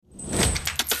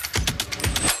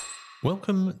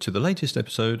Welcome to the latest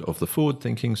episode of the Forward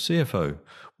Thinking CFO,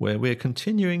 where we're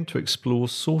continuing to explore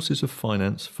sources of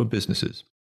finance for businesses.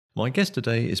 My guest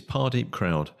today is Pardip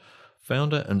Khroud,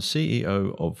 founder and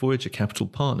CEO of Voyager Capital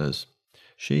Partners.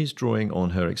 She's drawing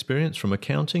on her experience from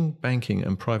accounting, banking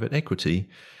and private equity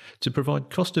to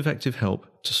provide cost-effective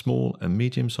help to small and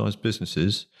medium-sized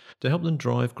businesses to help them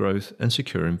drive growth and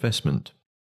secure investment.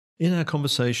 In our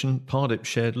conversation, Pardip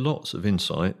shared lots of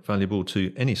insight valuable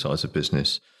to any size of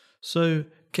business. So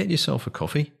get yourself a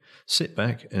coffee, sit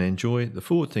back and enjoy the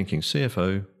Forward Thinking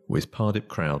CFO with Pardip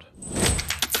Khroud.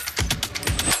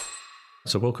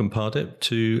 So welcome Pardip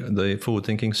to the Forward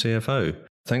Thinking CFO.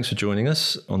 Thanks for joining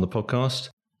us on the podcast.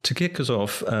 To kick us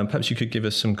off, perhaps you could give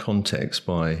us some context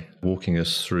by walking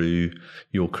us through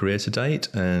your career to date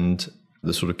and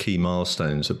the sort of key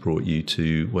milestones that brought you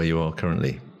to where you are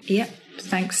currently. Yeah.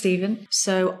 Thanks, Stephen.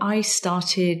 So I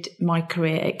started my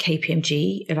career at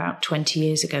KPMG about 20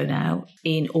 years ago now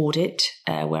in audit,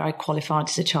 where I qualified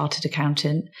as a chartered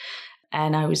accountant.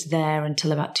 And I was there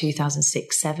until about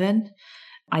 2006-07.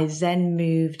 I then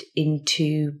moved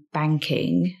into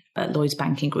banking at Lloyds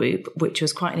Banking Group, which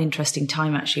was quite an interesting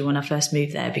time actually when I first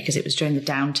moved there because it was during the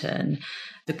downturn,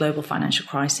 the global financial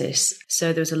crisis.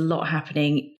 So there was a lot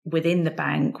happening within the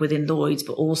bank, within Lloyds,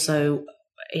 but also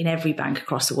in every bank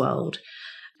across the world.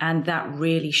 And that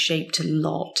really shaped a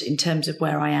lot in terms of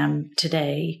where I am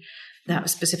today. That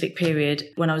specific period,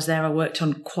 when I was there, I worked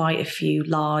on quite a few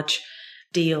large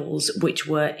deals which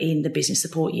were in the business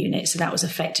support unit. So that was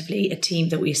effectively a team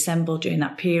that we assembled during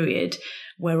that period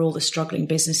where all the struggling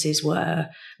businesses were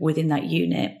within that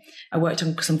unit. I worked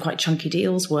on some quite chunky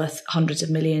deals worth hundreds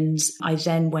of millions. I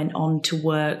then went on to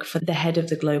work for the head of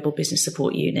the global business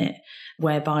support unit,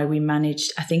 whereby we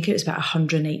managed, I think it was about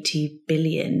 180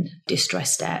 billion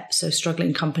distressed debt, so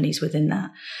struggling companies within that.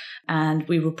 And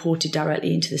we reported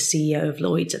directly into the CEO of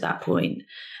Lloyds at that point.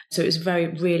 So it was a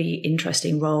really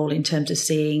interesting role in terms of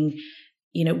seeing,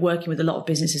 working with a lot of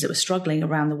businesses that were struggling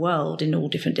around the world in all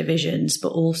different divisions, but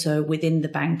also within the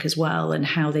bank as well, and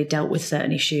how they dealt with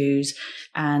certain issues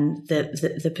and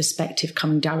the perspective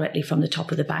coming directly from the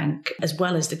top of the bank, as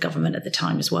well as the government at the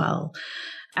time as well.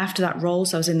 After that role,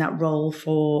 so I was in that role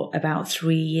for about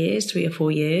 3 or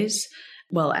 4 years.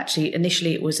 Well, actually,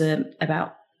 initially it was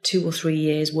about 2 or 3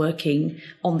 years working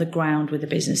on the ground with the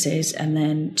businesses and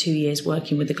then 2 years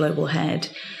working with the global head.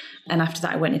 And after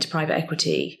that, I went into private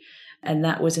equity. And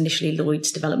that was initially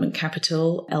Lloyds Development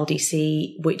Capital,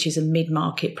 LDC, which is a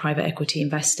mid-market private equity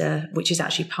investor, which is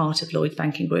actually part of Lloyds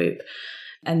Banking Group.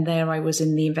 And there I was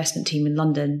in the investment team in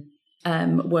London,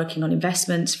 working on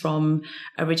investments from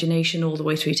origination all the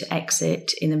way through to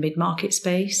exit in the mid-market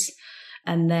space.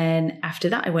 And then after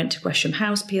that, I went to Gresham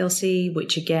House PLC,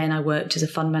 which again, I worked as a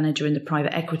fund manager in the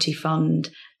private equity fund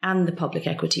and the public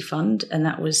equity fund. And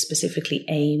that was specifically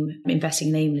investing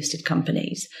in AIM-listed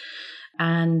companies.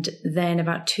 And then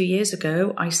about 2 years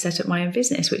ago, I set up my own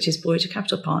business, which is Voyager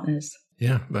Capital Partners.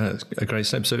 Yeah, that's a great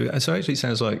step. So actually it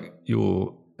sounds like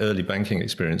your early banking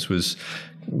experience was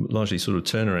largely sort of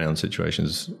turnaround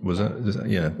situations. Was that?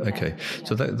 Yeah. Okay. Yeah.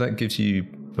 So that gives you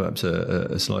perhaps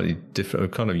a slightly different, a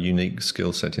kind of unique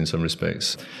skill set in some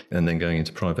respects, and then going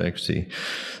into private equity.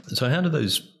 So how do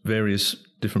those various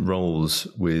different roles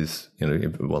with,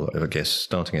 I guess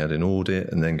starting out in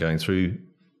audit and then going through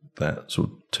that sort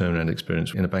of turnaround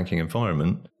experience in a banking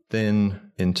environment,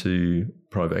 then into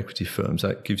private equity firms,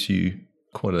 that gives you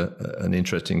quite an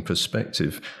interesting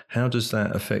perspective. How does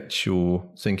that affect your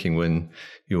thinking when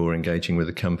you're engaging with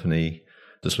a company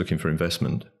that's looking for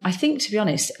investment? I think, to be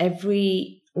honest,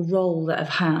 every role that I've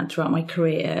had throughout my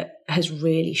career has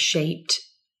really shaped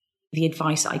the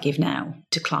advice I give now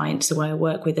to clients, the way I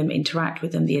work with them, interact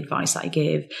with them, the advice I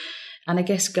give. And I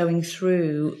guess going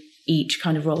through each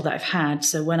kind of role that I've had.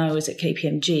 So when I was at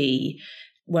KPMG,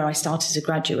 where I started as a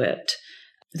graduate,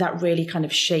 that really kind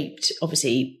of shaped,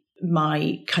 obviously,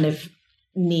 my kind of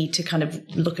need to kind of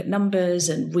look at numbers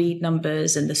and read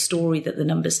numbers and the story that the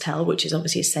numbers tell, which is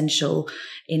obviously essential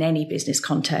in any business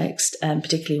context,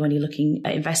 particularly when you're looking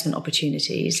at investment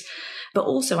opportunities. But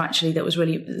also, actually,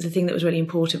 the thing that was really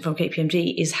important from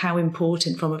KPMG is how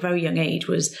important from a very young age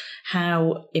was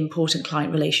how important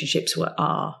client relationships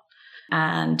are,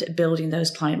 and building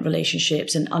those client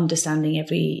relationships and understanding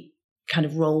every kind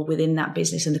of role within that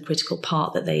business and the critical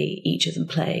part that each of them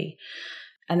play.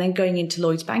 And then going into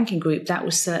Lloyds Banking Group, that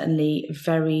was certainly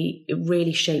it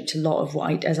really shaped a lot of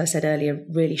what as I said earlier,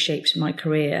 really shaped my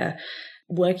career.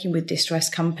 Working with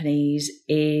distressed companies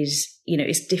is,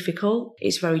 it's difficult.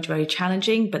 It's very, very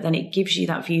challenging, but then it gives you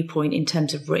that viewpoint in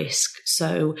terms of risk.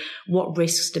 So what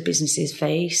risks do businesses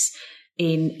face?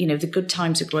 In, the good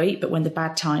times are great, but when the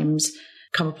bad times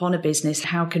come upon a business,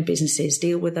 how can businesses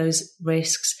deal with those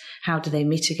risks? How do they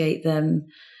mitigate them?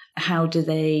 How do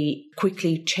they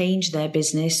quickly change their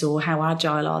business, or how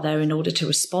agile are they in order to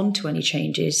respond to any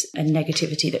changes and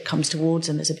negativity that comes towards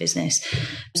them as a business?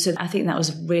 So I think that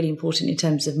was really important in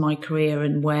terms of my career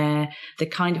and where the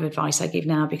kind of advice I give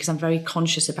now, because I'm very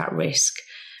conscious about risk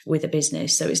with a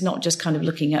business. So it's not just kind of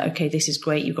looking at, okay, this is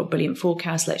great, you've got brilliant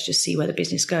forecasts, let's just see where the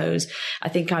business goes. I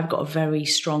think I've got a very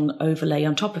strong overlay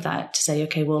on top of that to say,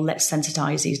 okay, well, let's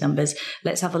sensitize these numbers.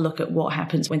 Let's have a look at what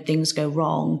happens when things go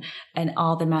wrong. And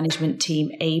are the management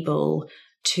team able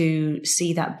to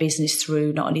see that business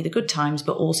through not only the good times,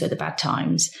 but also the bad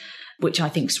times, which I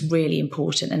think is really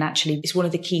important. And actually, it's one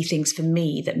of the key things for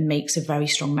me that makes a very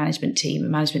strong management team,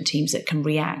 management teams that can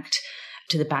react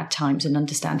to the bad times and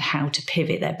understand how to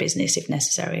pivot their business if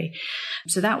necessary.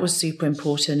 So that was super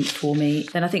important for me.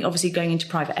 Then I think obviously going into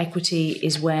private equity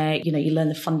is where, you learn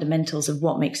the fundamentals of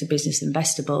what makes a business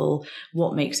investable,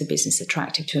 what makes a business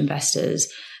attractive to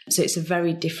investors. So it's a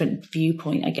very different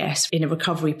viewpoint, I guess, in a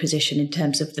recovery position in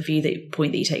terms of the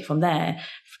viewpoint that you take from there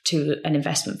to an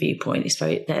investment viewpoint. It's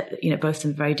very, both of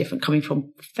them are very different, coming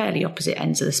from fairly opposite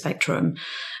ends of the spectrum.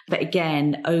 But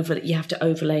again, you have to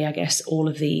overlay, I guess, all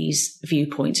of these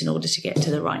viewpoints in order to get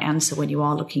to the right answer when you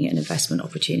are looking at an investment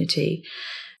opportunity.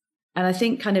 And I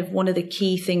think kind of one of the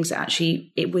key things that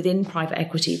actually within private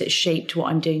equity that shaped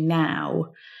what I'm doing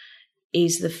now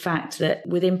is the fact that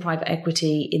within private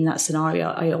equity in that scenario,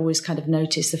 I always kind of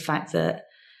noticed the fact that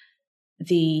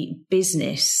the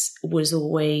business was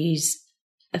always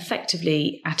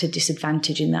effectively at a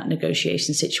disadvantage in that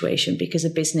negotiation situation, because a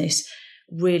business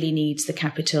really needs the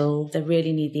capital, they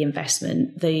really need the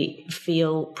investment. They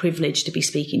feel privileged to be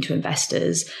speaking to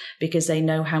investors because they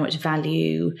know how much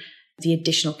value the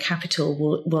additional capital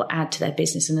will add to their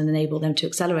business and enable them to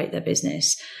accelerate their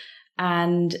business.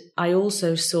 And I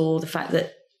also saw the fact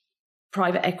that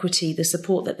private equity, the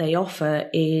support that they offer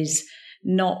is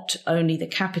not only the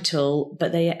capital,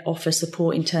 but they offer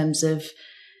support in terms of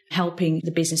helping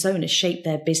the business owners shape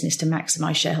their business to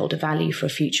maximize shareholder value for a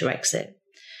future exit.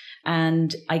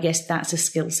 And I guess that's a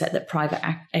skill set that private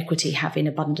equity have in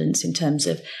abundance in terms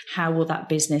of how will that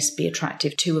business be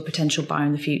attractive to a potential buyer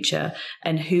in the future,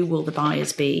 and who will the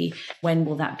buyers be, when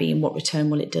will that be, and what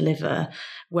return will it deliver?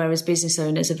 Whereas business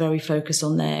owners are very focused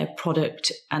on their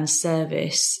product and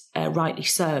service, rightly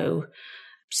so.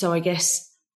 So I guess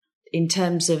in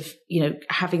terms of,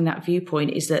 having that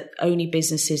viewpoint is that only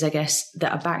businesses, I guess,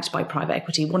 that are backed by private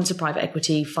equity, once a private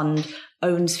equity fund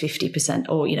owns 50%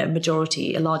 or,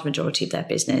 a large majority of their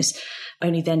business,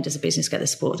 only then does a business get the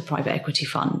support of the private equity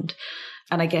fund.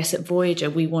 And I guess at Voyager,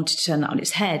 we wanted to turn that on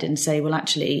its head and say, well,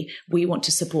 actually, we want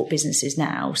to support businesses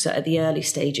now. So at the early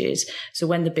stages, so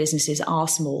when the businesses are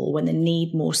small, when they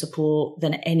need more support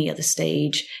than at any other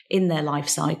stage in their life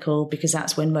cycle, because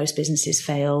that's when most businesses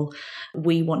fail,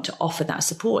 we want to offer that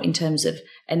support in terms of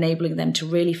enabling them to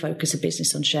really focus a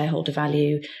business on shareholder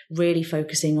value, really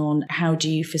focusing on how do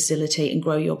you facilitate and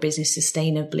grow your business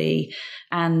sustainably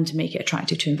and make it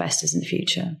attractive to investors in the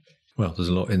future. Well, there's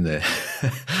a lot in there.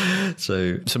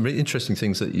 So some really interesting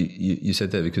things that you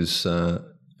said there, because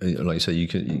like you say, you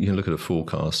can look at a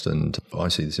forecast, and I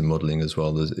see this in modelling as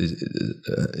well.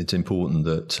 It's important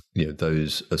that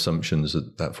those assumptions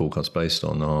that forecast based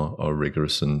on are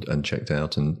rigorous and checked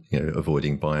out, and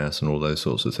avoiding bias and all those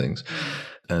sorts of things.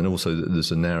 And also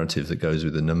there's a narrative that goes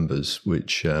with the numbers,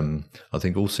 which I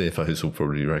think all CFOs will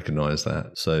probably recognise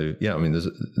that. So yeah, I mean,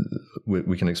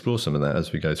 we can explore some of that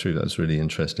as we go through. That's really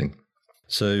interesting.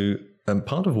 So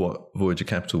part of what Voyager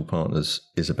Capital Partners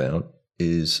is about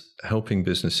is helping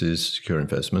businesses secure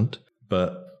investment.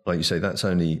 But like you say, that's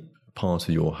only part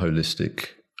of your holistic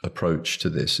approach to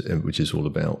this, which is all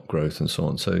about growth and so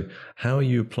on. So how are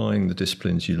you applying the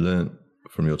disciplines you learnt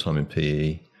from your time in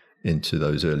PE into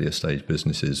those earlier stage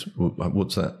businesses?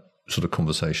 What's that sort of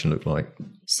conversation look like?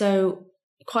 So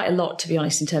quite a lot, to be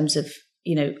honest, in terms of,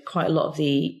 quite a lot of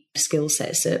the skill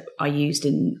sets that I used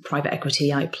in private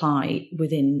equity, I apply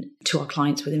to our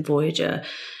clients within Voyager.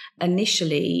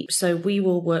 Initially, so we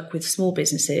will work with small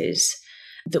businesses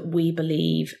that we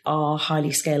believe are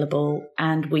highly scalable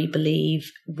and we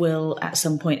believe will at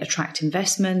some point attract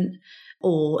investment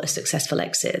or a successful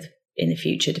exit in the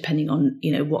future, depending on,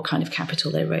 what kind of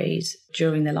capital they raise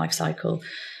during their life cycle.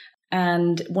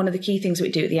 And one of the key things that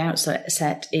we do at the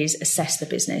outset is assess the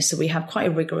business. So we have quite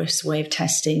a rigorous way of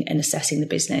testing and assessing the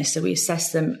business. So we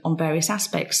assess them on various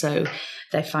aspects. So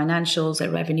their financials,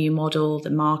 their revenue model, the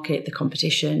market, the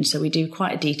competition. So we do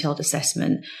quite a detailed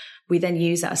assessment. We then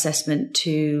use that assessment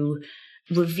to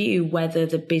review whether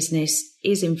the business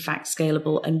is in fact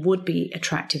scalable and would be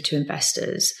attractive to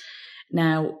investors.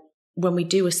 Now, when we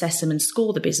do assess them and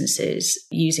score the businesses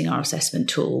using our assessment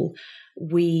tool,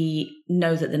 we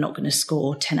know that they're not going to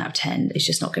score 10 out of 10. It's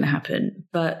just not going to happen.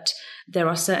 But there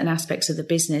are certain aspects of the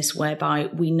business whereby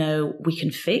we know we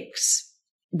can fix,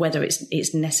 whether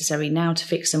it's necessary now to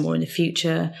fix them or in the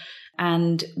future,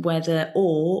 and whether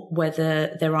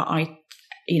there are,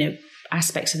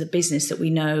 aspects of the business that we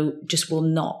know just will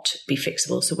not be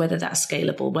fixable. So whether that's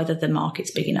scalable, whether the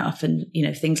market's big enough, and,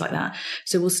 things like that.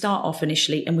 So we'll start off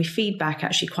initially and we feed back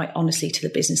actually quite honestly to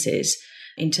the businesses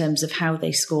in terms of how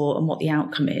they score and what the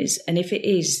outcome is. And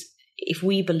if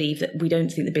we believe that we don't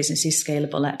think the business is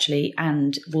scalable actually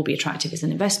and will be attractive as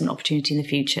an investment opportunity in the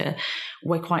future,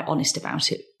 we're quite honest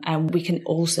about it. And we can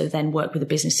also then work with the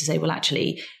business to say, well,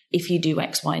 actually, if you do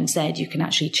X, Y, and Z, you can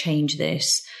actually change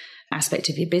this aspect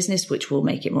of your business, which will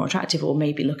make it more attractive, or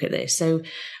maybe look at this. So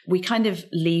we kind of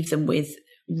leave them with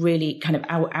really kind of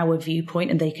our viewpoint,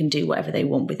 and they can do whatever they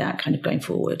want with that kind of going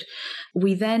forward.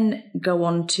 We then go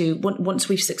on to, once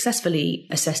we've successfully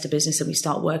assessed a business and we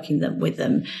start working with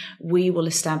them, we will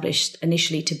establish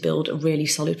initially to build a really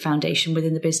solid foundation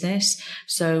within the business.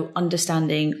 So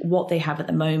understanding what they have at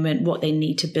the moment, what they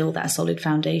need to build that solid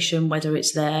foundation, whether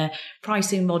it's their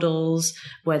pricing models,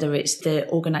 whether it's the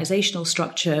organizational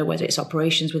structure, whether it's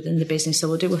operations within the business. So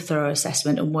we'll do a thorough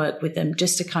assessment and work with them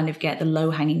just to kind of get the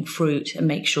low-hanging fruit and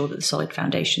make sure that the solid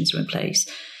foundations are in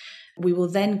place. We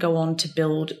will then go on to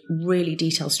build really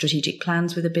detailed strategic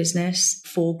plans with the business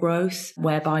for growth,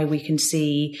 whereby we can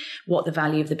see what the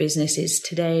value of the business is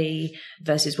today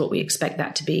versus what we expect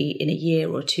that to be in a year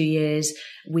or 2 years.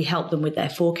 We help them with their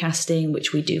forecasting,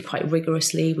 which we do quite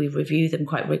rigorously. We review them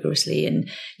quite rigorously and,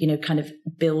 kind of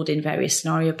build in various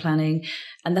scenario planning.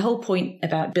 And the whole point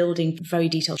about building very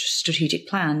detailed strategic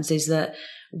plans is that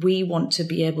we want to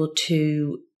be able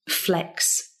to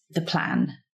flex the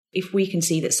plan. If we can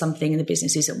see that something in the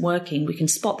business isn't working, we can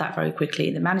spot that very quickly,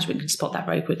 and the management can spot that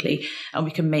very quickly, and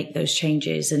we can make those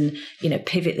changes and,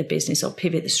 pivot the business or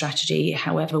pivot the strategy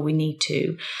however we need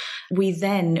to. We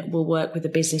then will work with the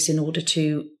business in order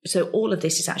to, so all of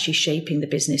this is actually shaping the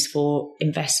business for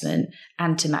investment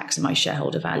and to maximize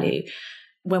shareholder value.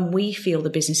 When we feel the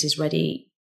business is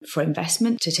ready for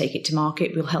investment to take it to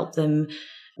market, we'll help them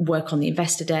work on the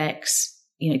investor decks,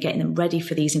 getting them ready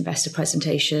for these investor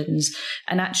presentations.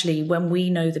 And actually, when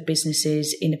we know the business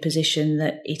is in a position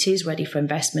that it is ready for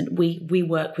investment, we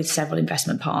work with several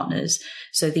investment partners.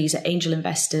 So these are angel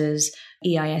investors,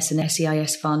 EIS and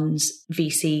SEIS funds,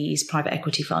 VCs, private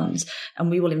equity funds,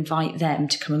 and we will invite them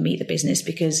to come and meet the business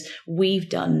because we've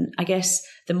done, I guess,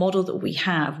 the model that we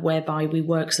have whereby we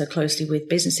work so closely with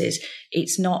businesses.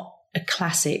 It's not a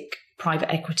classic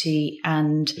private equity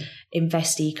and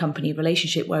investee company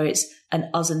relationship where it's an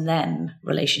us and them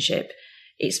relationship.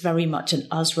 It's very much an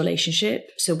us relationship.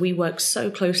 So we work so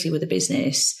closely with the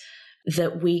business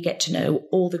that we get to know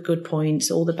all the good points,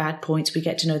 all the bad points. We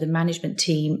get to know the management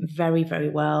team very, very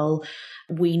well.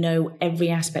 We know every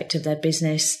aspect of their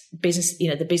business,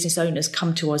 the business owners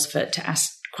come to us to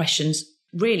ask questions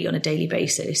really on a daily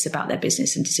basis about their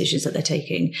business and decisions that they're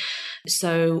taking.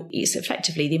 So it's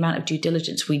effectively the amount of due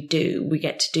diligence we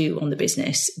get to do on the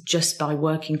business just by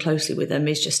working closely with them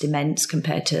is just immense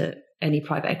compared to any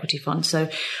private equity fund. So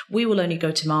we will only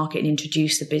go to market and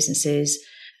introduce the businesses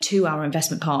to our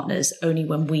investment partners only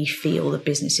when we feel the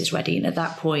business is ready. And at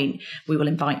that point, we will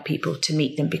invite people to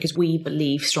meet them because we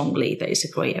believe strongly that it's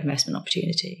a great investment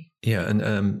opportunity. Yeah.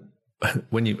 And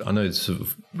I know sort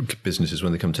of businesses,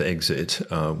 when they come to exit,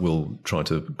 will try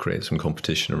to create some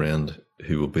competition around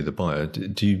who will be the buyer.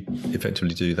 Do you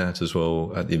effectively do that as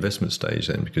well at the investment stage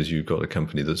then? Because you've got a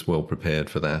company that's well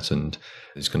prepared for that and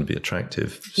it's going to be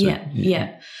attractive. So,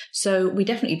 yeah. So we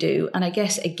definitely do. And I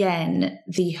guess, again,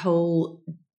 the whole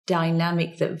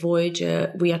dynamic that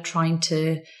Voyager, we are trying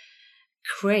to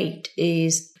create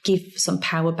is give some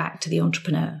power back to the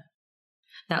entrepreneur.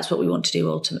 That's what we want to do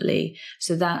ultimately.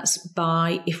 So that's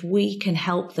if we can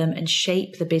help them and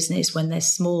shape the business when they're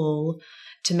small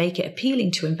to make it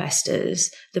appealing to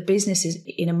investors, the business is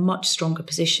in a much stronger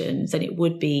position than it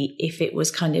would be if it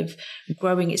was kind of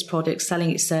growing its product,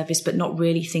 selling its service, but not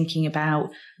really thinking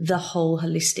about the whole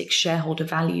holistic shareholder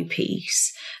value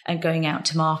piece and going out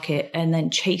to market and then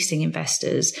chasing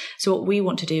investors. So what we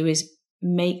want to do is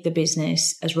make the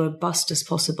business as robust as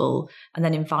possible and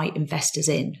then invite investors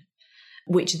in,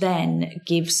 which then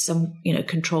gives some,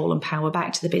 control and power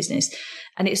back to the business.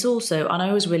 And it's also, and I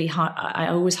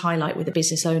always highlight with the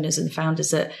business owners and the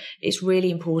founders that it's really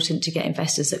important to get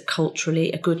investors that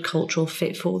culturally, a good cultural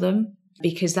fit for them,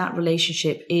 because that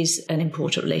relationship is an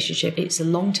important relationship. It's a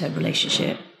long-term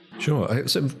relationship. Sure.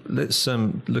 So let's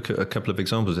look at a couple of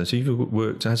examples then. So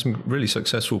you've had some really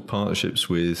successful partnerships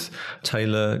with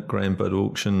Taylor, Graham Budd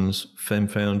Auctions, Fem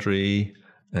Foundry,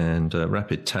 and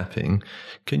Rapid Tapping.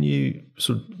 Can you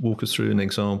sort of walk us through an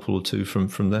example or two from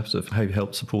that of how you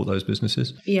help support those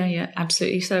businesses? Yeah,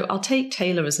 absolutely. So I'll take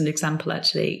Taylor as an example,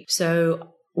 actually.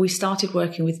 So we started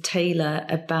working with Taylor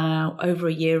about over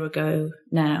a year ago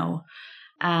now,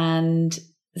 and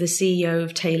the CEO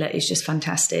of Taylor is just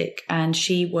fantastic. And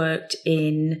she worked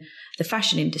in the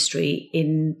fashion industry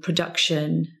in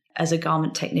production as a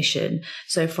garment technician.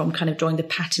 So from kind of drawing the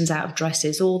patterns out of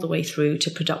dresses all the way through to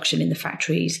production in the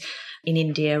factories in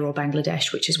India or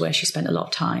Bangladesh, which is where she spent a lot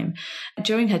of time.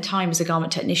 During her time as a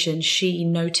garment technician, she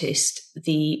noticed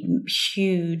the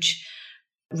huge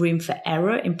room for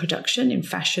error in production, in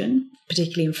fashion,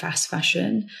 particularly in fast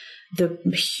fashion, the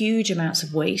huge amounts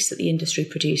of waste that the industry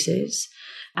produces,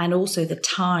 and also the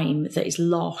time that is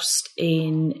lost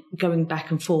in going back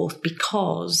and forth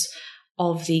because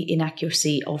of the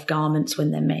inaccuracy of garments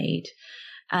when they're made.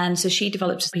 And so she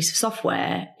developed a piece of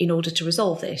software in order to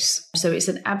resolve this. So it's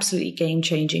an absolutely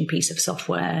game-changing piece of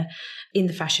software in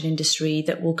the fashion industry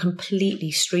that will completely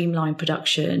streamline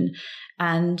production.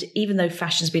 And even though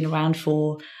fashion's been around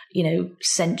for,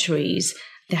 centuries,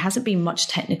 there hasn't been much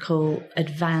technical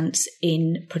advance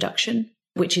in production,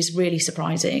 which is really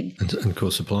surprising. And of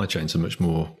course, supply chains are much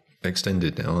more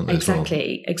extended now, aren't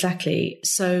they? Exactly.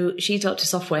 So she developed a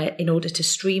software in order to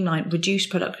streamline, reduce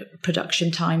production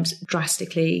times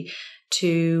drastically,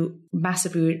 to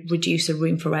massively reduce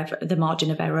the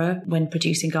margin of error when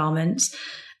producing garments,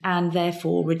 and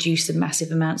therefore reduce the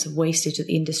massive amounts of wastage that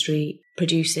the industry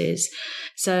produces.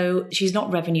 So she's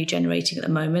not revenue generating at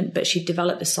the moment, but she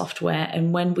developed the software.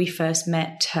 And when we first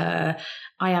met her,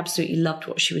 I absolutely loved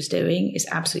what she was doing. It's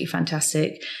absolutely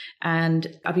fantastic.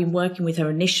 And I've been working with her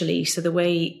initially. So the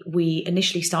way we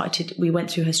initially started, we went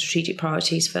through her strategic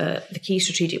priorities for the key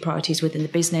strategic priorities within the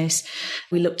business.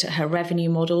 We looked at her revenue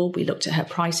model. We looked at her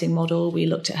pricing model. We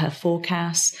looked at her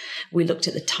forecasts. We looked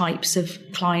at the types of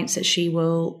clients that she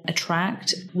will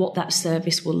attract, what that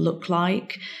service will look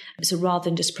like. So rather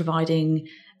than just providing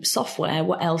software,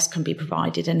 what else can be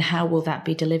provided and how will that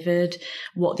be delivered,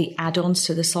 what the add-ons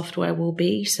to the software will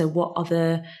be. So what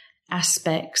other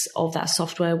aspects of that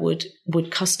software would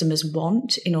customers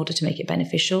want in order to make it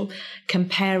beneficial,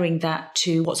 comparing that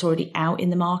to what's already out in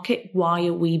the market. Why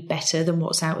are we better than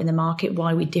what's out in the market?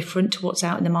 Why are we different to what's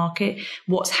out in the market?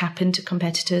 What's happened to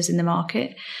competitors in the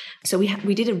market? So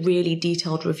we did a really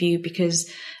detailed review,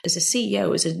 because as a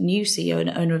CEO, as a new CEO and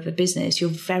owner of a business,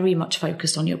 you're very much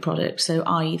focused on your product, so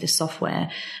i.e. the software,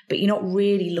 but you're not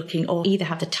really looking or either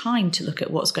have the time to look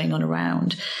at what's going on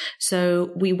around.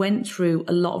 So we went through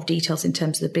a lot of details in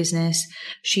terms of the business.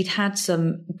 She'd had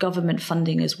some government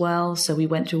funding as well, so we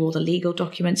went through all the legal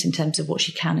documents in terms of what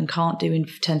she can and can't do in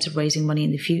terms of raising money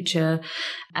in the future.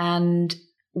 And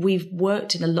we've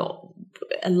worked in a lot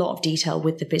of detail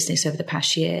with the business over the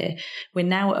past year. We're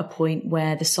now at a point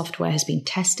where the software has been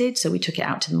tested. So we took it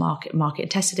out to the market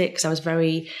and tested it, because I was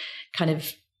very kind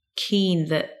of keen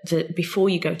that before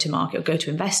you go to market or go to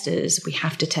investors, we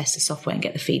have to test the software and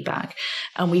get the feedback.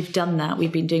 And we've done that.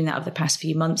 We've been doing that over the past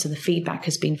few months, and the feedback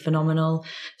has been phenomenal.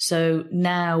 So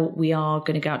now we are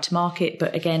going to go out to market.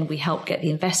 But again, we help get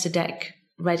the investor deck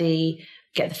ready,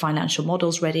 get the financial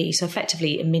models ready. So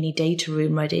effectively a mini data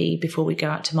room ready before we go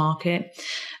out to market.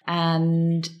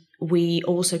 And we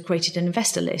also created an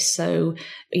investor list. So,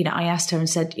 I asked her and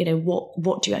said,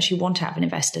 what do you actually want out of an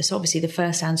investor? So obviously the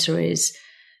first answer is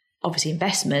obviously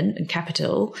investment and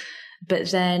capital. But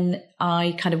then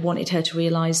I kind of wanted her to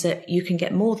realize that you can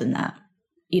get more than that.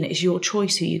 It's your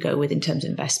choice who you go with in terms of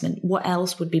investment. What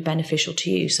else would be beneficial to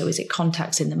you? So is it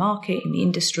contacts in the market, in the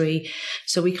industry?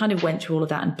 So we kind of went through all of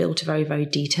that and built a very, very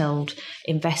detailed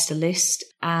investor list.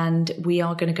 And we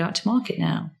are going to go out to market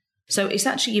now. So it's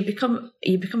actually,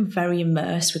 you become very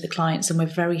immersed with the clients, and we're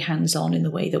very hands-on in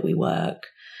the way that we work.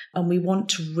 And we want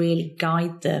to really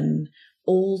guide them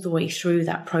all the way through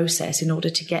that process in order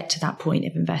to get to that point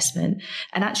of investment.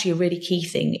 And actually a really key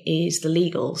thing is the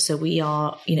legal. So we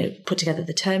are, put together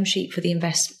the term sheet for the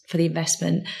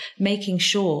investment, making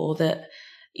sure that,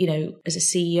 as a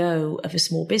CEO of a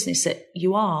small business, that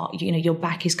you are, your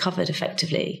back is covered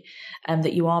effectively, and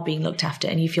that you are being looked after,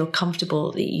 and you feel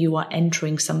comfortable that you are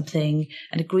entering an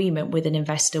agreement with an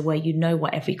investor where you know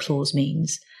what every clause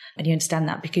means. And you understand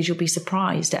that, because you'll be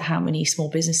surprised at how many small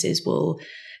businesses will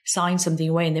sign something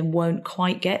away and then won't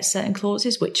quite get certain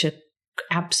clauses, which are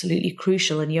absolutely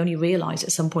crucial, and you only realize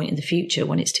at some point in the future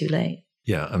when it's too late.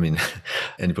 Yeah, I mean,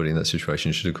 anybody in that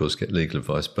situation should, of course, get legal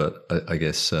advice. But I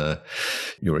guess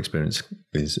your experience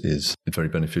is very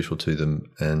beneficial to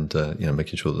them, and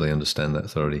making sure that they understand that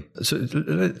thoroughly. So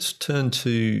let's turn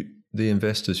to the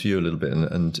investor's view a little bit,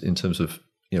 and in terms of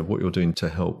what you're doing to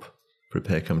help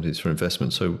prepare companies for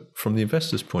investment. So from the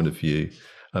investor's point of view,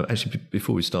 actually,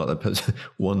 before we start that, perhaps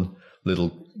one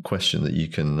little question that you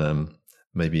can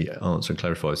maybe answer and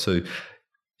clarify. So,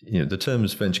 the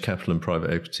terms venture capital and private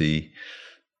equity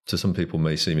to some people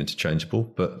may seem interchangeable,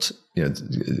 but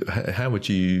how would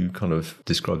you kind of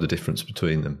describe the difference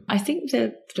between them? I think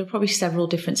there are probably several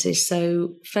differences.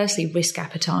 So firstly, risk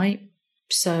appetite.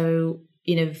 So,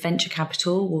 venture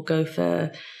capital will go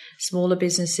for smaller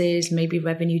businesses, maybe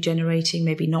revenue generating,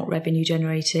 maybe not revenue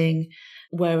generating,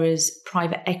 whereas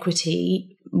private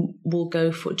equity will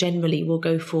go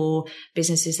for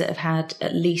businesses that have had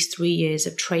at least 3 years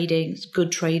of trading,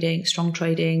 good trading, strong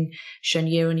trading, shown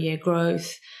year-on-year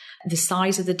growth. The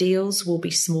size of the deals will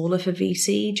be smaller for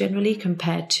VC generally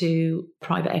compared to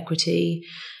private equity.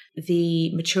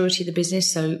 The maturity of the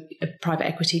business, so a private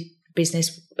equity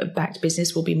backed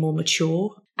business will be more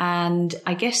mature. And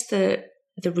I guess the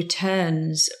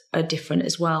returns are different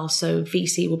as well. So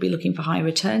VC will be looking for higher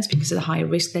returns because of the higher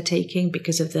risk they're taking,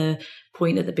 because of the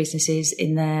point that the business is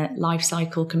in their life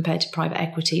cycle, compared to private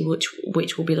equity,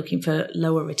 which will be looking for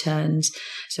lower returns.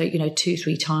 So,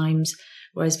 2-3 times,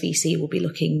 whereas VC will be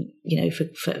looking,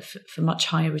 for much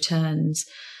higher returns.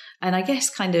 And I guess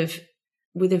kind of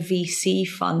with a VC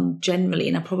fund generally,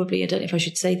 and I don't know if I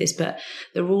should say this, but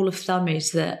the rule of thumb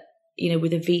is that,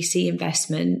 with a VC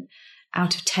investment,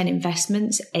 out of 10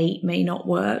 investments, 8 may not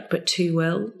work, but 2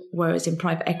 will. Whereas in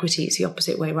private equity, it's the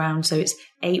opposite way around. So it's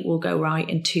 8 will go right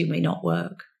and 2 may not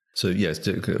work. So it's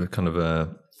kind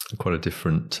of quite a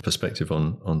different perspective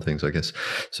on things, I guess.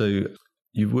 So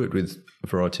you've worked with a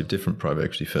variety of different private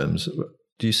equity firms.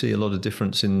 Do you see a lot of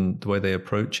difference in the way they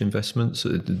approach investments?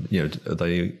 Are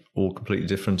they all completely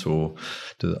different, or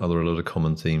are there a lot of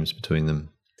common themes between them?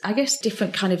 I guess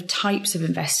different kind of types of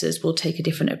investors will take a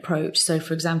different approach. So,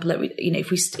 for example,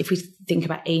 if we think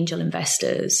about angel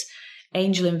investors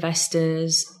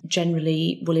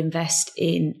generally will invest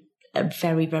in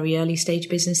very, very early stage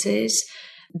businesses.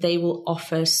 They will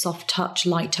offer soft touch,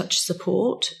 light touch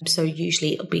support. So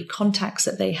usually it'll be contacts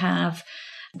that they have.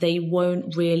 They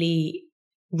won't really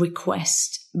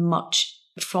request much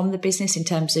from the business in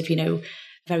terms of,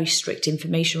 very strict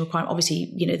information requirement.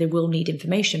 Obviously, they will need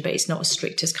information, but it's not as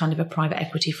strict as kind of a private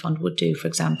equity fund would do, for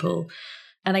example.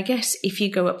 And I guess if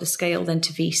you go up the scale then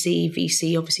to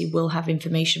VC obviously will have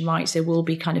information rights. They will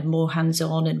be kind of more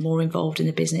hands-on and more involved in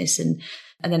the business. And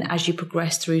then as you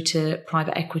progress through to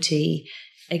private equity,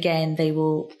 again, they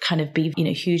will kind of be,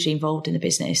 hugely involved in the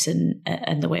business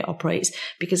and the way it operates,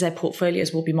 because their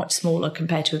portfolios will be much smaller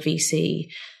compared to a VC.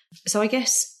 So I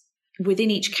guess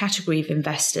within each category of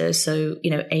investors, so,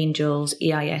 angels,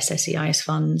 EIS, SEIS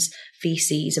funds,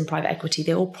 VCs and private equity,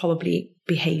 they all probably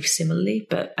behave similarly,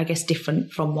 but I guess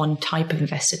different from one type of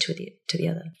investor to the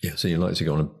other. Yeah, so you like to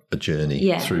go on a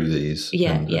journey through these.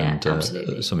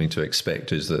 Absolutely. Something to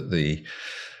expect is that the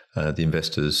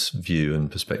investor's view and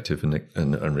perspective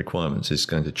and requirements is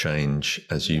going to change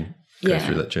as you go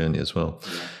through that journey as well.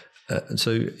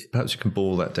 So perhaps you can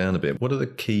boil that down a bit. What are the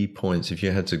key points, if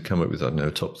you had to come up with,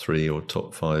 top 3 or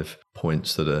top 5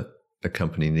 points that a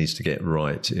company needs to get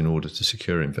right in order to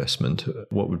secure investment?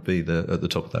 What would be at the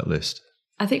top of that list?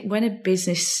 I think when a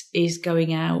business is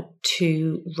going out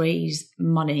to raise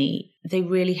money, they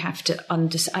really have to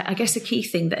understand. I guess the key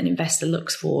thing that an investor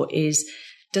looks for is,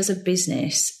 does a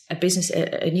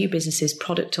new business's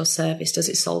product or service, does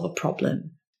it solve a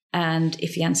problem? And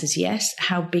if the answer is yes,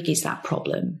 how big is that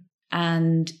problem?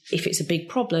 And if it's a big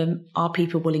problem, are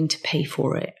people willing to pay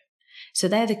for it? So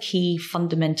they're the key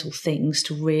fundamental things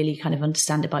to really kind of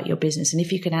understand about your business. And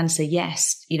if you can answer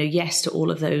yes to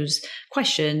all of those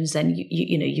questions, then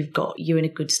you're in a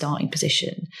good starting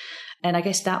position. And I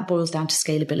guess that boils down to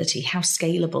scalability. How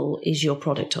scalable is your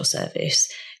product or service?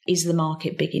 Is the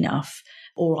market big enough?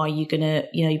 Or are you going to,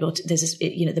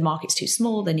 the market's too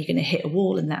small, then you're going to hit a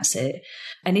wall and that's it.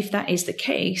 And if that is the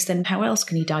case, then how else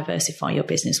can you diversify your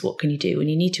business? What can you do? And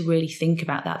you need to really think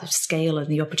about that, the scale and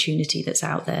the opportunity that's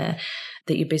out there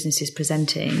that your business is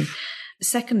presenting.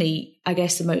 Secondly, I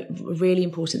guess the really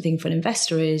important thing for an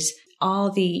investor is,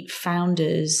 are the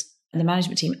founders and the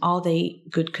management team, are they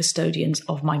good custodians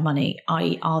of my money?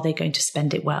 Are they going to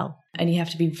spend it well? And you have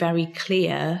to be very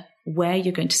clear where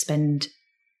you're going to spend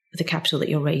the capital that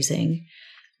you're raising,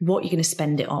 what you're going to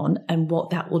spend it on, and what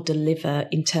that will deliver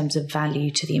in terms of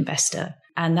value to the investor.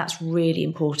 And that's really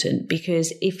important,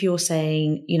 because if you're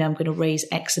saying, I'm going to raise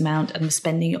X amount and I'm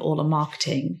spending it all on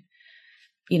marketing,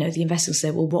 the investors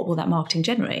say, well, what will that marketing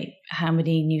generate? How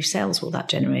many new sales will that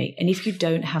generate? And if you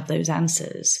don't have those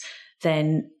answers,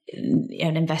 then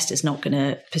an investor's not going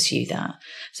to pursue that.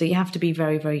 So you have to be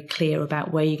very, very clear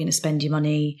about where you're going to spend your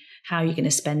money, how you're going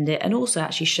to spend it, and also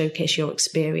actually showcase your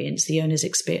experience, the owner's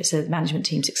experience, so the management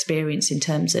team's experience in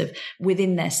terms of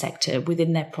within their sector,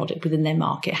 within their product, within their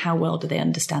market, how well do they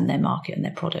understand their market and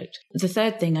their product. The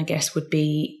third thing, I guess, would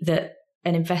be that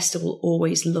an investor will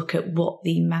always look at what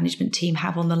the management team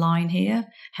have on the line here.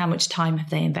 How much time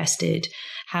have they invested?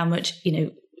 How much,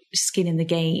 skin in the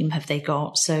game have they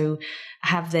got? So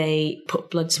have they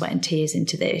put blood, sweat and tears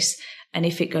into this? And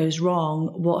if it goes wrong,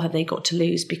 what have they got to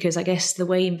lose? Because I guess the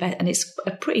way and it's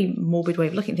a pretty morbid way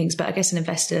of looking at things, but I guess an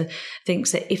investor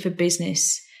thinks that if a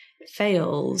business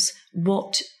fails,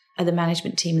 what are the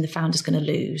management team and the founders going to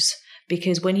lose?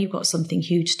 Because when you've got something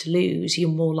huge to lose, you're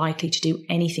more likely to do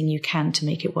anything you can to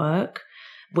make it work,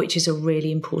 which is a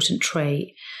really important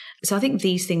trait. So I think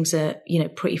these things are,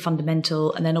 pretty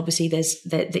fundamental. And then obviously there's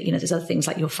other things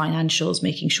like your financials,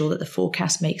 making sure that the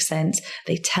forecast makes sense.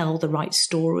 They tell the right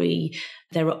story.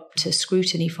 They're up to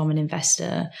scrutiny from an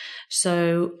investor.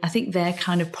 So I think they're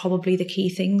kind of probably the key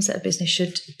things that a business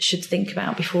should think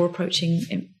about before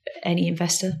approaching any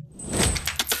investor.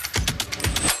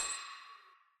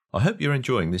 I hope you're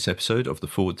enjoying this episode of The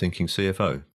Forward Thinking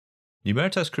CFO.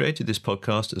 Numeritas created this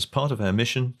podcast as part of our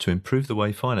mission to improve the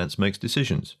way finance makes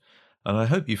decisions, and I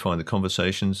hope you find the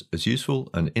conversations as useful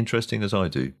and interesting as I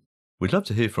do. We'd love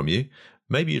to hear from you.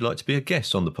 Maybe you'd like to be a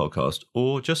guest on the podcast,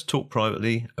 or just talk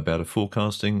privately about a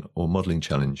forecasting or modelling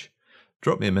challenge.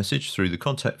 Drop me a message through the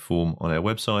contact form on our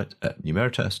website at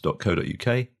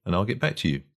numeritas.co.uk and I'll get back to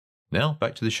you. Now,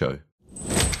 back to the show.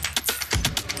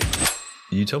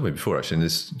 You told me before, actually, and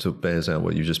this sort of bears out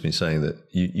what you've just been saying, that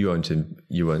you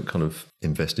won't kind of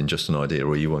invest in just an idea,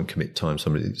 or you won't commit time to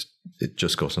somebody that's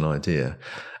just got an idea.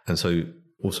 And so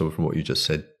also from what you just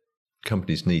said,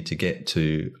 companies need to get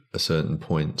to a certain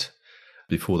point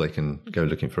before they can go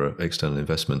looking for external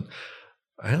investment.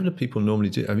 How do people normally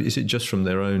do? I mean, is it just from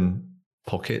their own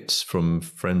pockets, from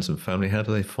friends and family? How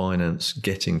do they finance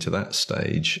getting to that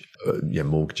stage?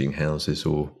 Mortgaging houses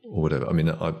or whatever. I mean,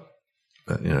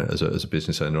 as a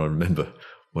business owner, I remember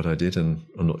what I did, and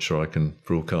I'm not sure I can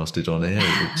broadcast it on air.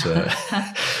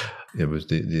 It was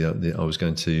I was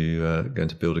going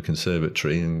to build a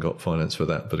conservatory and got finance for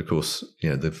that, but of course,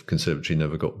 the conservatory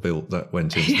never got built. That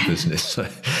went into the business. So,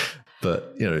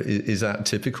 but is that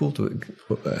typical?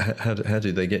 How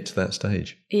do they get to that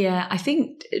stage? Yeah, I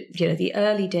think the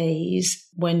early days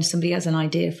when somebody has an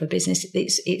idea for a business,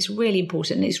 it's really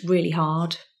important and it's really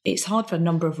hard. It's hard for a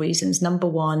number of reasons. Number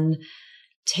one,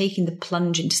 taking the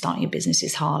plunge into starting a business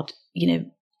is hard,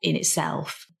 in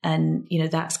itself. And,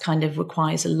 that's kind of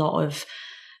requires a lot of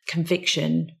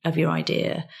conviction of your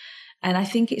idea. And I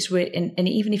think it's really, and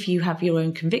even if you have your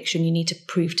own conviction, you need to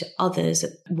prove to others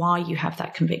why you have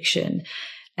that conviction.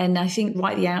 And I think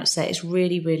right at the outset, it's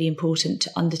really, really important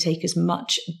to undertake as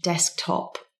much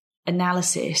desktop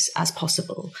analysis as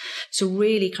possible. So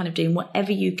really kind of doing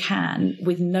whatever you can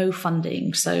with no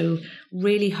funding. So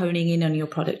really honing in on your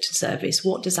product and service.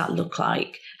 What does that look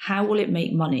like? How will it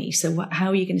make money? So how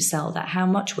are you going to sell that? How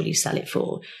much will you sell it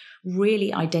for?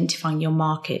 Really identifying your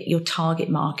market, your target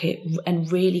market,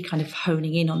 and really kind of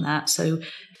honing in on that. So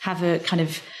have a kind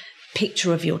of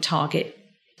picture of your target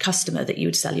customer that you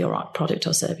would sell your product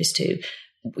or service to.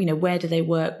 Where do they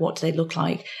work? What do they look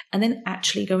like? And then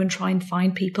actually go and try and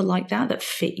find people like that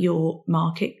fit your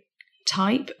market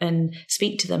type and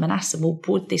speak to them and ask them, well,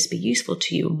 would this be useful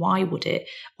to you? And why would it?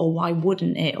 Or why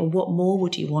wouldn't it? Or what more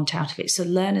would you want out of it? So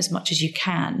learn as much as you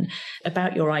can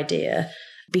about your idea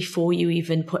before you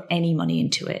even put any money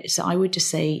into it. So I would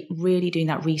just say really doing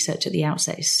that research at the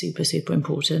outset is super, super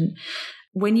important.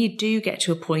 When you do get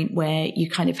to a point where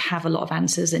you kind of have a lot of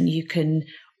answers and you can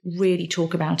really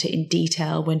talk about it in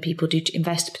detail, when people do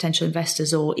potential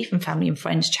investors or even family and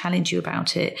friends challenge you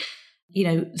about it,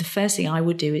 the first thing I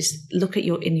would do is look at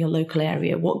in your local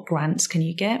area, what grants can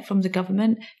you get from the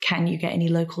government? Can you get any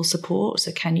local support?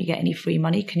 So can you get any free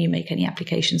money? Can you make any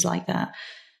applications like that?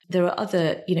 There are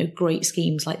other, great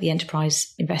schemes like the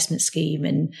Enterprise Investment Scheme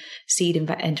and Seed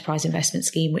Enterprise Investment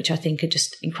Scheme, which I think are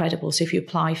just incredible. So if you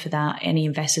apply for that, any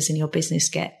investors in your business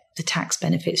get the tax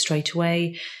benefit straight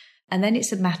away. And then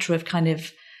it's a matter of kind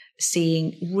of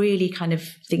really kind of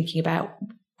thinking about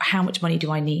how much money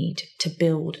do I need to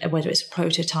build, whether it's a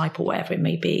prototype or whatever it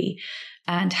may be,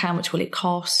 and how much will it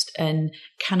cost, and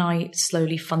can I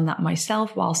slowly fund that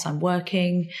myself whilst I'm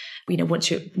working,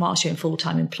 whilst you're in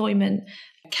full-time employment.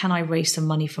 can I raise some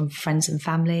money from friends and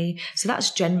family? So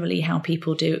that's generally how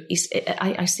people do.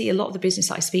 I see a lot of the business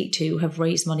I speak to have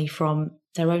raised money from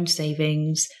their own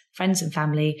savings, friends and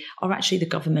family, or actually the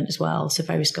government as well. So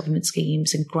various government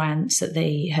schemes and grants that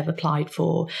they have applied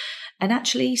for. And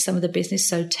actually some of the business,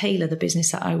 so Taylor, the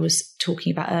business that I was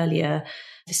talking about earlier,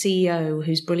 the CEO,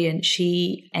 who's brilliant,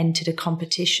 she entered a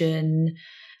competition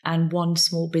and won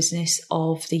Small Business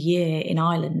of the Year in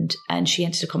Ireland. And she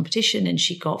entered a competition and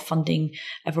she got funding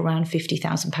of around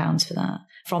 £50,000 for that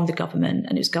from the government,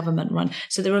 and it was government run.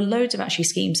 So there are loads of actually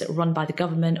schemes that are run by the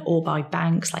government or by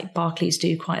banks, like Barclays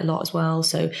do quite a lot as well.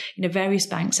 So, various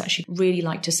banks actually really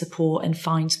like to support and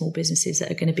find small businesses that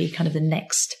are going to be kind of the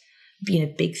next,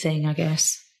 big thing, I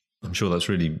guess. I'm sure that's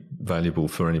really valuable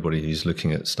for anybody who's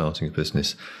looking at starting a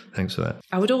business. Thanks for that.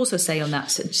 I would also say on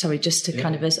that, sorry, just to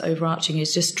kind of as overarching,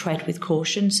 is just tread with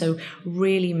caution. So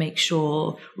really make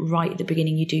sure right at the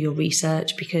beginning you do your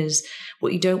research, because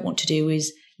what you don't want to do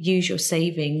is use your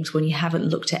savings when you haven't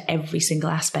looked at every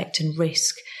single aspect and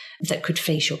risk that could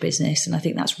face your business. And I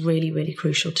think that's really, really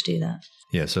crucial to do that.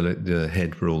 Yeah, so the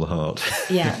head rule the heart.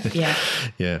 Yeah.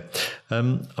 Yeah.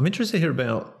 I'm interested to hear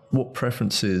about what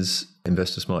preferences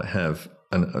investors might have,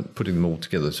 and putting them all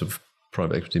together, sort of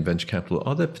private equity and venture capital.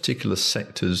 Are there particular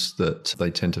sectors that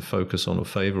they tend to focus on or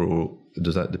favour, or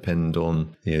does that depend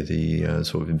on the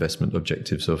sort of investment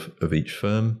objectives of each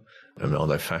firm? I mean, are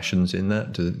there fashions in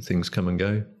that? Do things come and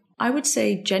go? I would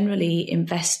say generally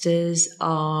investors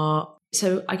are...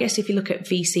 So I guess if you look at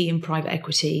VC and private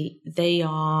equity, there's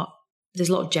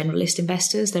a lot of generalist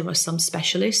investors. There are some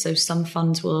specialists. So some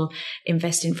funds will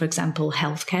invest in, for example,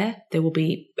 healthcare. There will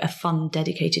be a fund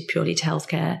dedicated purely to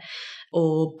healthcare,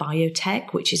 or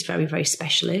biotech, which is very, very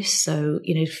specialist. So,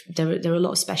 there are a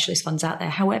lot of specialist funds out there.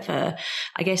 However,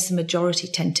 I guess the majority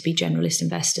tend to be generalist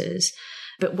investors.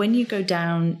 But when you go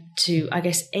down to, I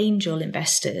guess, angel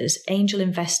investors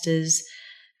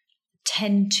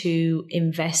tend to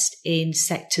invest in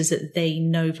sectors that they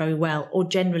know very well, or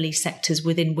generally sectors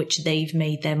within which they've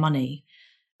made their money,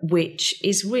 which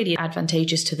is really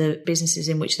advantageous to the businesses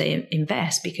in which they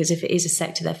invest, because if it is a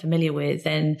sector they're familiar with,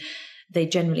 then they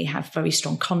generally have very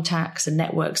strong contacts and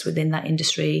networks within that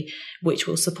industry, which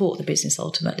will support the business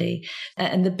ultimately.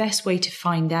 And the best way to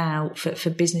find out, for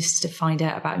businesses to find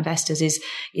out about investors is,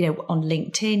 on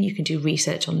LinkedIn. You can do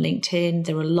research on LinkedIn.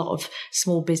 There are a lot of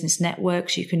small business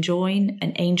networks you can join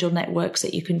and angel networks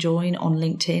that you can join on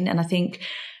LinkedIn. And I think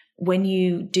when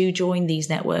you do join these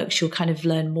networks, you'll kind of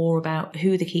learn more about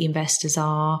who the key investors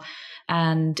are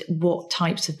and what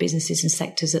types of businesses and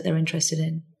sectors that they're interested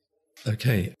in.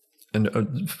 Okay.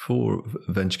 And for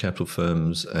venture capital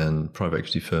firms and private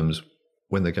equity firms,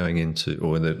 when they're going into,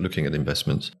 or when they're looking at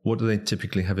investments, what do they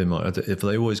typically have in mind? Have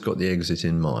they always got the exit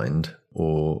in mind,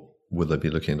 or will they be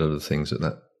looking at other things at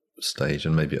that stage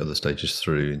and maybe other stages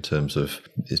through, in terms of,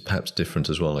 is perhaps different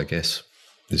as well, I guess?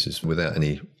 This is without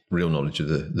any real knowledge of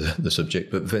the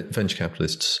subject, but venture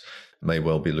capitalists may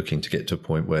well be looking to get to a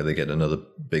point where they get another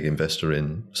big investor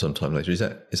in sometime later. Is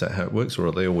that how it works, or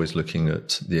are they always looking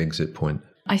at the exit point?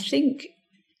 I think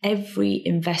every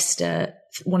investor,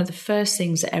 one of the first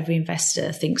things that every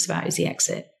investor thinks about is the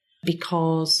exit,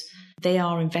 because they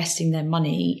are investing their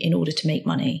money in order to make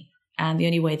money. And the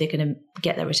only way they're going to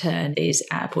get their return is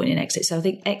at a point in exit. So I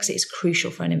think exit is crucial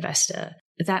for an investor.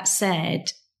 That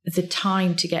said, the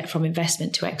time to get from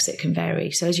investment to exit can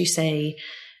vary. So as you say,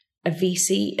 a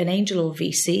VC, an angel or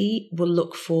VC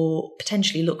will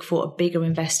potentially look for a bigger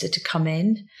investor to come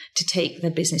in to take the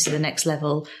business to the next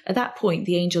level. At that point,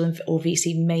 the angel or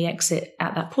VC may exit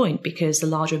at that point, because the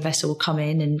larger investor will come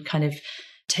in and kind of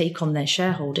take on their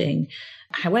shareholding.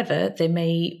 However, they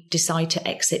may decide to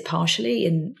exit partially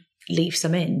and leave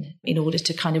some in order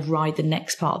to kind of ride the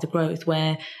next part of the growth,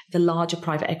 where the larger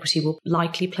private equity will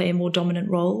likely play a more dominant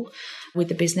role with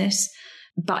the business.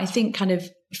 But I think kind of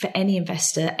for any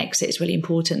investor, exit is really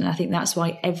important. And I think that's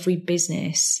why every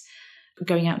business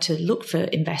going out to look for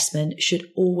investment should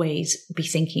always be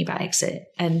thinking about exit.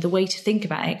 And the way to think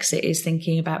about exit is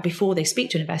thinking about, before they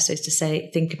speak to an investor, is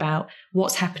to think about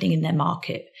what's happening in their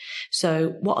market.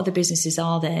 So what other businesses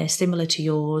are there similar to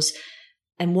yours?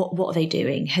 And what are they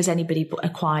doing? Has anybody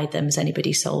acquired them? Has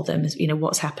anybody sold them?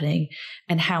 What's happening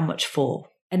and how much for?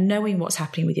 And knowing what's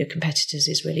happening with your competitors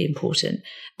is really important,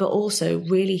 but also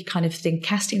really kind of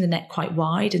casting the net quite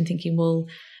wide and thinking, well,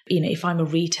 if I'm a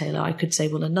retailer, I could say,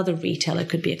 well, another retailer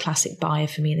could be a classic buyer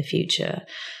for me in the future.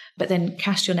 But then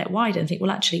cast your net wide and think, well,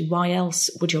 actually, why else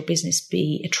would your business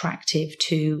be attractive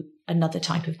to another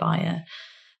type of buyer?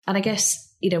 And I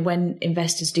guess, when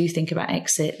investors do think about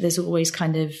exit, there's always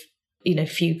kind of,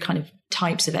 few kind of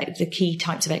types of the key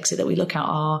types of exit that we look at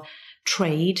are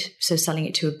trade, so selling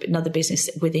it to another business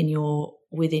within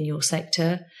your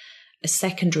sector. A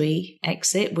secondary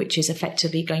exit, which is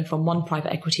effectively going from one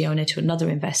private equity owner to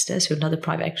another investor, so another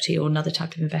private equity or another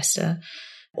type of investor,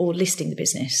 or listing the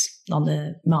business on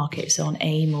the market, so on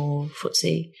AIM or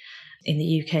FTSE in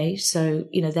the UK. So,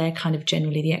 they're kind of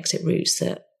generally the exit routes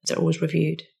that are always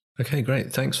reviewed. Okay,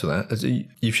 great. Thanks for that.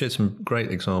 You've shared some great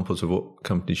examples of what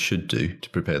companies should do to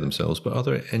prepare themselves, but are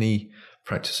there any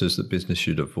practices that business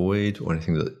should avoid or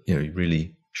anything that you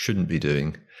really shouldn't be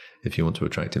doing if you want to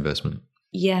attract investment?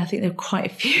 Yeah, I think there are quite a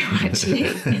few, actually.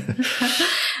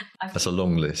 That's a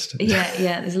long list.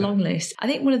 Yeah, there's a long list. I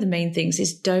think one of the main things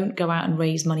is don't go out and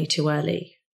raise money too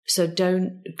early. So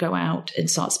don't go out and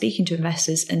start speaking to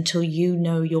investors until you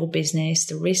know your business,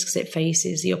 the risks it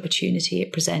faces, the opportunity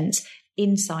it presents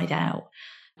inside out.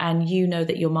 And you know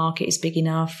that your market is big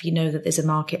enough. You know that there's a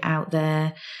market out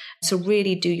there. So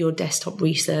really do your desktop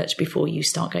research before you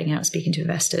start going out and speaking to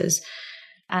investors.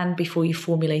 And before you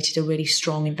formulated a really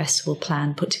strong investable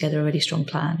plan, put together a really strong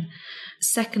plan.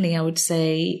 Secondly, I would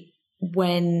say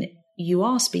when you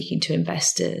are speaking to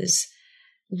investors,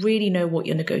 really know what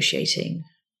you're negotiating.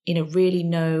 Really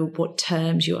know what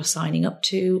terms you are signing up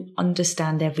to,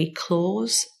 understand every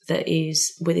clause that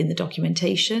is within the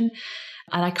documentation.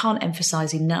 And I can't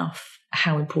emphasize enough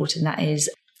how important that is.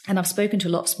 And I've spoken to a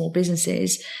lot of small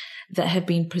businesses that have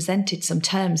been presented some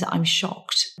terms that I'm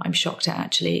shocked at,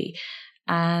 actually.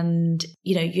 And,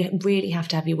 you really have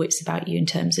to have your wits about you in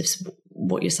terms of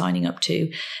what you're signing up to,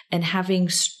 and having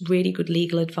really good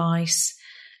legal advice,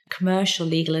 commercial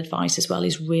legal advice as well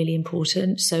is really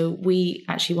important. So we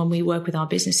actually, when we work with our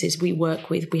businesses, we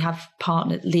have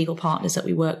legal partners that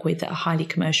we work with that are highly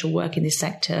commercial, work in this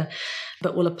sector,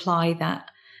 but will apply that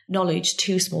knowledge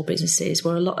to small businesses,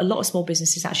 where a lot of small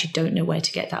businesses actually don't know where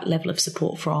to get that level of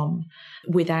support from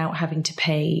without having to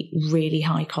pay really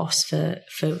high costs for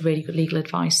really good legal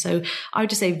advice. So I would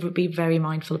just say be very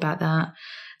mindful about that.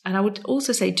 And I would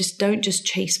also say don't just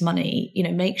chase money.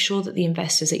 Make sure that the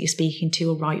investors that you're speaking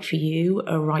to are right for you,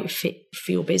 are right fit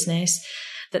for your business,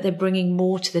 that they're bringing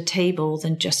more to the table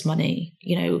than just money.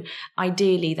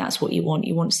 Ideally, that's what you want.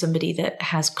 You want somebody that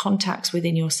has contacts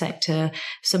within your sector,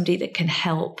 somebody that can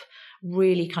help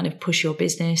really kind of push your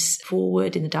business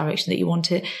forward in the direction that you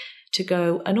want it to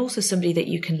go, and also somebody that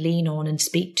you can lean on and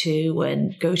speak to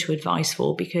and go to advice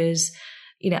for, because,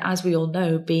 as we all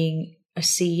know, being a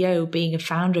CEO, being a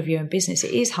founder of your own business,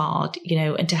 it is hard,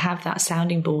 and to have that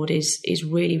sounding board is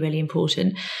really, really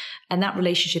important. And that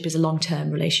relationship is a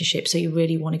long-term relationship. So you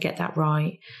really want to get that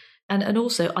right. And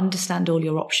also understand all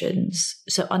your options.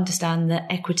 So understand that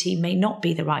equity may not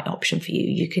be the right option for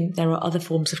you. There are other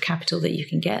forms of capital that you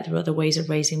can get. There are other ways of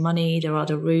raising money. There are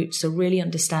other routes. So really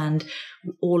understand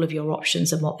all of your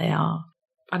options and what they are.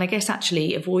 And I guess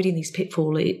actually avoiding these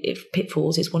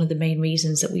pitfalls is one of the main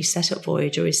reasons that we set up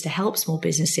Voyager, is to help small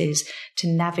businesses to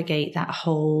navigate that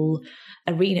whole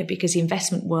arena, because the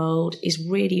investment world is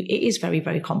very,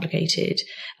 very complicated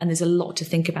and there's a lot to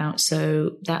think about.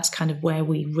 So that's kind of where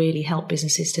we really help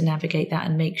businesses to navigate that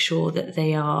and make sure that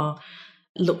they are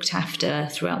looked after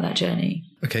throughout that journey.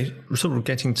 Okay, we're sort of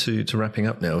getting to wrapping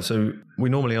up now. So we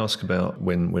normally ask about,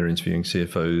 when we're interviewing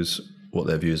CFOs, what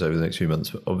their view is over the next few months.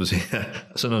 But obviously,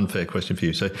 that's an unfair question for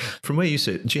you. So from where you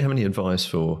sit, do you have any advice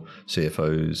for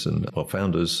CFOs and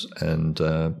founders and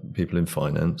people in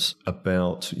finance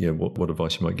about what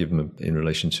advice you might give them in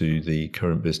relation to the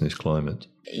current business climate?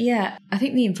 Yeah, I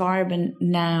think the environment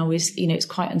now is, it's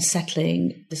quite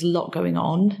unsettling. There's a lot going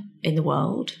on in the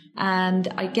world. And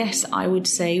I guess I would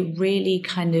say really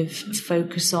kind of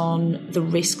focus on the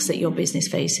risks that your business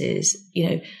faces,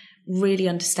 really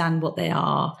understand what they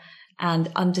are,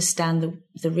 and understand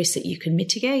the risks that you can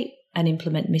mitigate and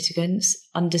implement mitigants,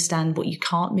 understand what you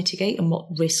can't mitigate and what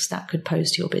risks that could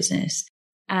pose to your business,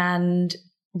 and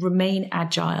remain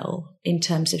agile in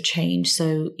terms of change.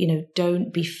 So,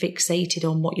 don't be fixated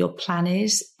on what your plan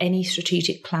is. Any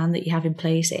strategic plan that you have in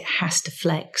place, it has to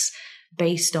flex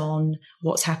based on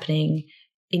what's happening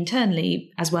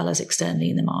internally as well as externally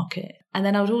in the market. And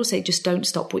then I would also say, just don't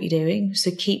stop what you're doing.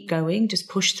 So keep going, just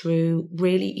push through,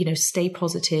 really, stay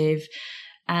positive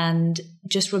and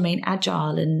just remain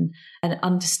agile and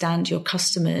understand your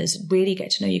customers, really get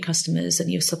to know your customers and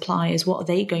your suppliers. What are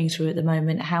they going through at the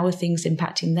moment? How are things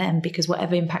impacting them? Because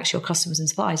whatever impacts your customers and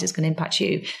suppliers is going to impact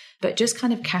you. But just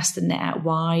kind of cast the net out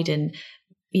wide and,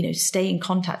 stay in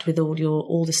contact with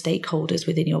all the stakeholders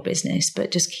within your business,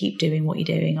 but just keep doing what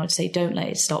you're doing. I'd say don't let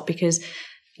it stop, because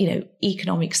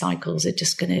economic cycles are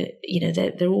just going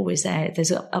to, they're always there.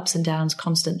 There's ups and downs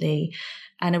constantly.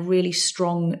 And a really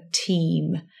strong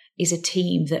team is a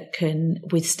team that can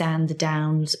withstand the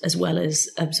downs as well as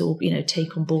absorb,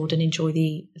 take on board and enjoy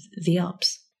the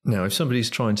ups. Now, if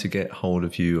somebody's trying to get hold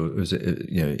of you or is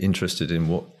interested in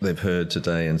what they've heard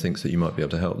today and thinks that you might be able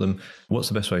to help them, what's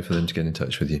the best way for them to get in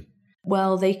touch with you?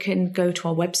 Well, they can go to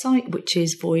our website, which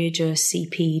is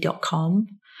voyagercp.com,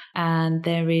 and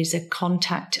there is a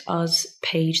contact us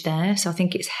page there. So I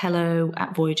think it's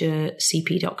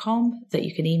hello@voyagercp.com that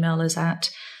you can email us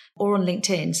at, or on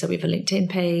LinkedIn. So we have a LinkedIn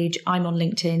page. I'm on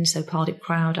LinkedIn, so Pardip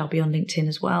Khroud, I'll be on LinkedIn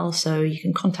as well. So you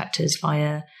can contact us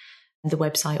via the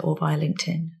website or via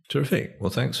LinkedIn. Terrific.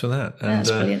 Well, thanks for that. That's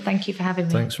brilliant. Thank you for having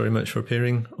me. Thanks very much for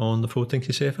appearing on the Forward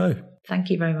Thinking CFO. Thank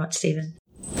you very much, Stephen.